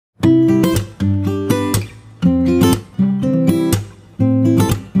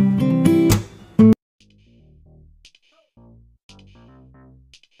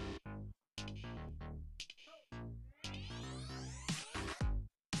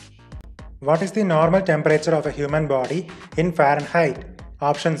What is the normal temperature of a human body in Fahrenheit?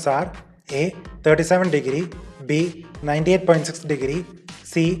 Options are A. 37 degree, B. 98.6 degree,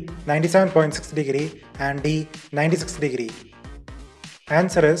 C. 97.6 degree and D. 96 degree.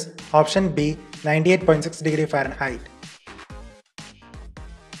 Answer is option B. 98.6 degree Fahrenheit.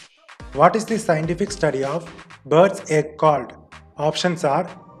 What is the scientific study of bird's egg called? Options are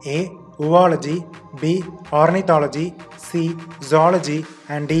A. Oology, B. Ornithology, C. Zoology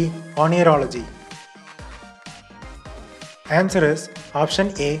and D. Oneirology. Answer is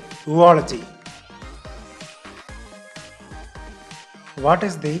option A. Oology. What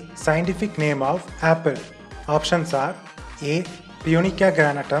is the scientific name of apple? Options are A. Punica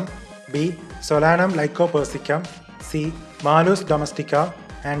granatum, B. Solanum lycopersicum, C. Malus domestica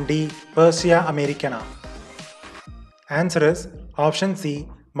and D. Persea americana. Answer is option C.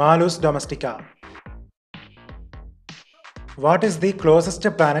 Malus domestica. What is the closest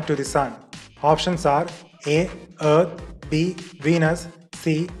planet to the Sun? Options are A. Earth, B. Venus,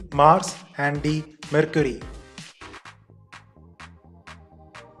 C. Mars and D. Mercury.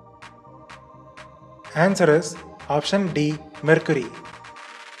 Answer is option D. Mercury.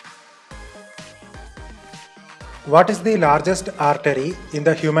 What is the largest artery in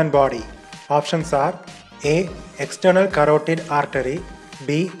the human body? Options are A. External carotid artery,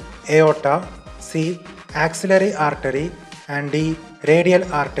 B. Aorta, C. Axillary artery and D. Radial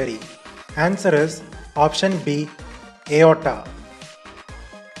artery. Answer is option B. Aorta.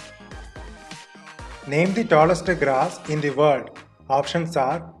 Name the tallest grass in the world. Options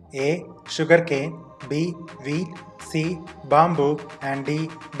are A. Sugarcane, B. Wheat, C. Bamboo and D.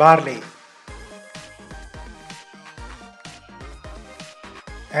 Barley.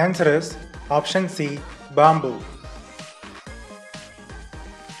 Answer is option C. Bamboo.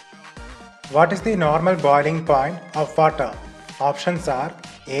 What is the normal boiling point of water? Options are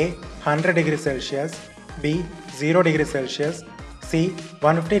A. 100 degrees Celsius, B. 0 degrees Celsius, C.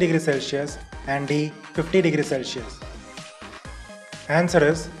 150 degrees Celsius and D. 50 degrees Celsius. Answer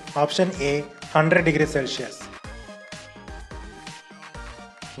is option A. 100 degrees Celsius.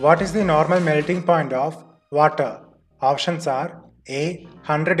 What is the normal melting point of water? Options are A.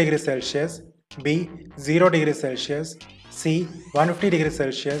 100 degrees Celsius, B. 0 degrees Celsius, C. 150 degrees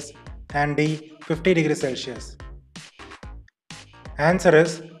Celsius and D. 50 degrees Celsius. Answer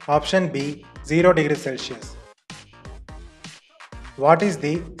is option B. 0 degrees Celsius. What is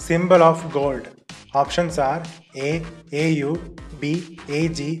the symbol of gold? Options are A. AU, B.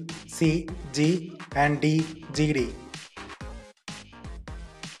 AG, C. G and D. GD.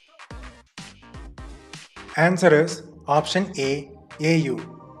 Answer is option A. AU.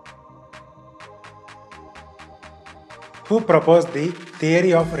 Who proposed the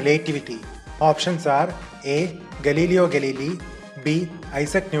theory of relativity? Options are A. Galileo Galilei, B.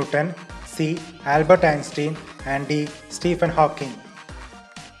 Isaac Newton, C. Albert Einstein and D. Stephen Hawking.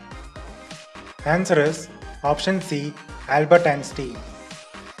 Answer is option C. Albert Einstein.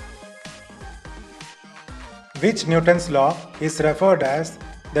 Which Newton's law is referred as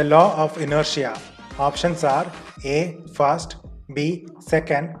the law of inertia? Options are A. First, B.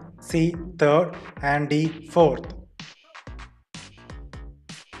 Second, C. Third and D. Fourth.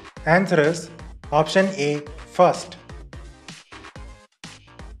 Answer is option A. First.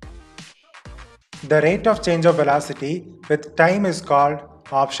 The rate of change of velocity with time is called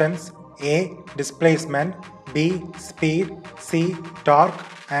options A. Displacement, B. Speed, C. Torque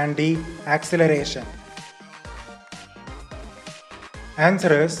and D. Acceleration.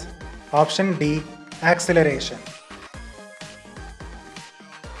 Answer is option D. Acceleration.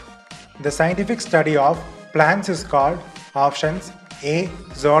 The scientific study of plants is called options A.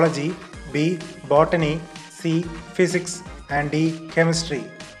 Zoology, B. Botany, C. Physics and D. Chemistry.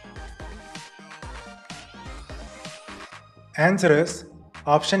 Answer is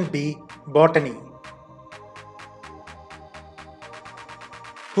option B. Botany.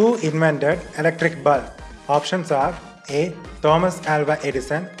 Who invented electric bulb? Options are A. Thomas Alva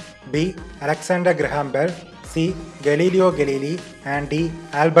Edison, B. Alexander Graham Bell, C. Galileo Galilei and D.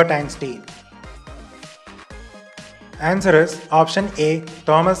 Albert Einstein. Answer is option A.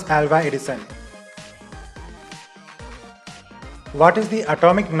 Thomas Alva Edison. What is the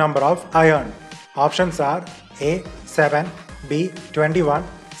atomic number of iron? Options are A. 7, B. 21,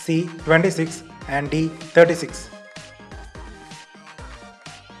 C. 26 and D. 36.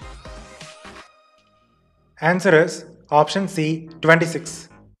 Answer is option C. 26.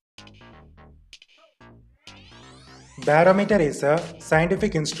 Barometer is a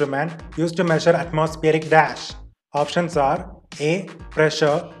scientific instrument used to measure atmospheric dash. Options are A.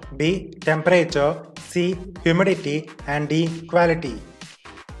 Pressure, B. Temperature, C. Humidity and D. Quality.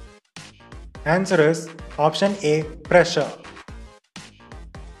 Answer is option A, pressure.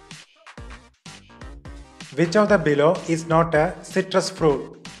 Which of the below is not a citrus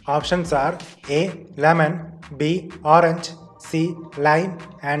fruit? Options are A, lemon, B, orange, C, lime,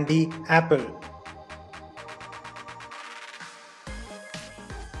 and D, apple.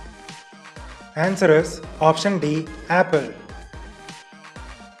 Answer is option D, apple.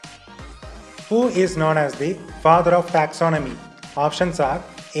 Who is known as the father of taxonomy? Options are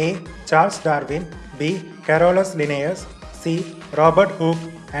A, Charles Darwin, B, Carolus Linnaeus, C, Robert Hooke,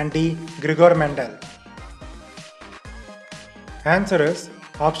 and D, Gregor Mendel. Answer is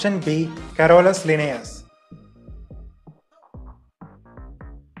option B, Carolus Linnaeus.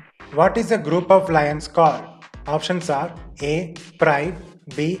 What is a group of lions called? Options are A, pride,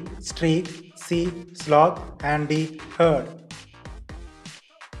 B, streak, C, sloth, and D, herd.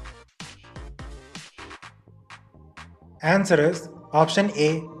 Answer is option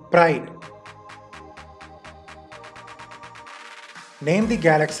A, pride. Name the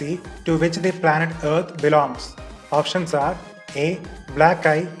galaxy to which the planet Earth belongs. Options are A, Black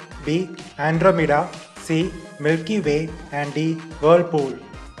Eye, B, Andromeda, C, Milky Way, and D, Whirlpool.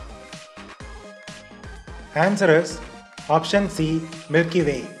 Answer is option C, Milky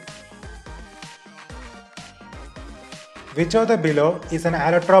Way. Which of the below is an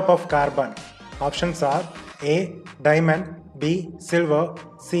allotrope of carbon? Options are A, diamond, B, silver,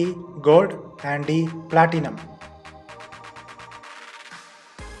 C, gold, and D, platinum.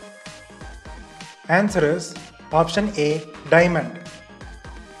 Answer is option A, diamond.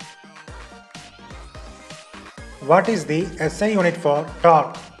 What is the SI unit for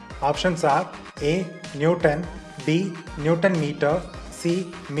torque? Options are A, Newton, B, Newton meter,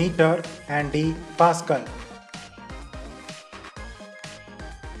 C, meter, and D, Pascal.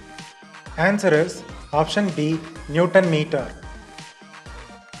 Answer is option B, Newton meter.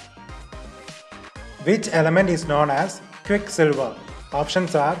 Which element is known as quicksilver?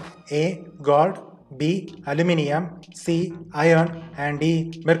 Options are A, gold, B, aluminium, C, iron, and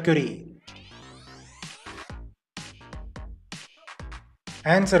D, mercury.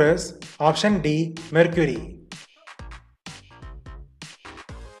 Answer is option D, mercury.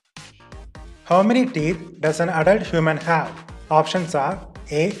 How many teeth does an adult human have? Options are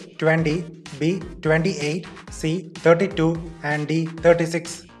A, 20, B, 28, C, 32, and D,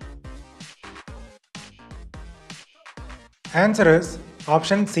 36. Answer is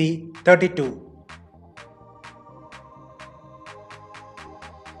option C, 32.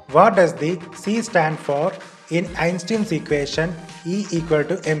 What does the C stand for in Einstein's equation E equal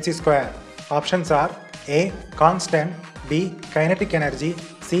to mc square? Options are A, constant, B, kinetic energy,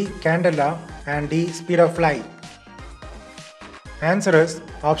 C, Cantor law, and D, speed of light. Answer is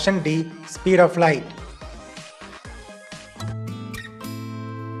option D, speed of light.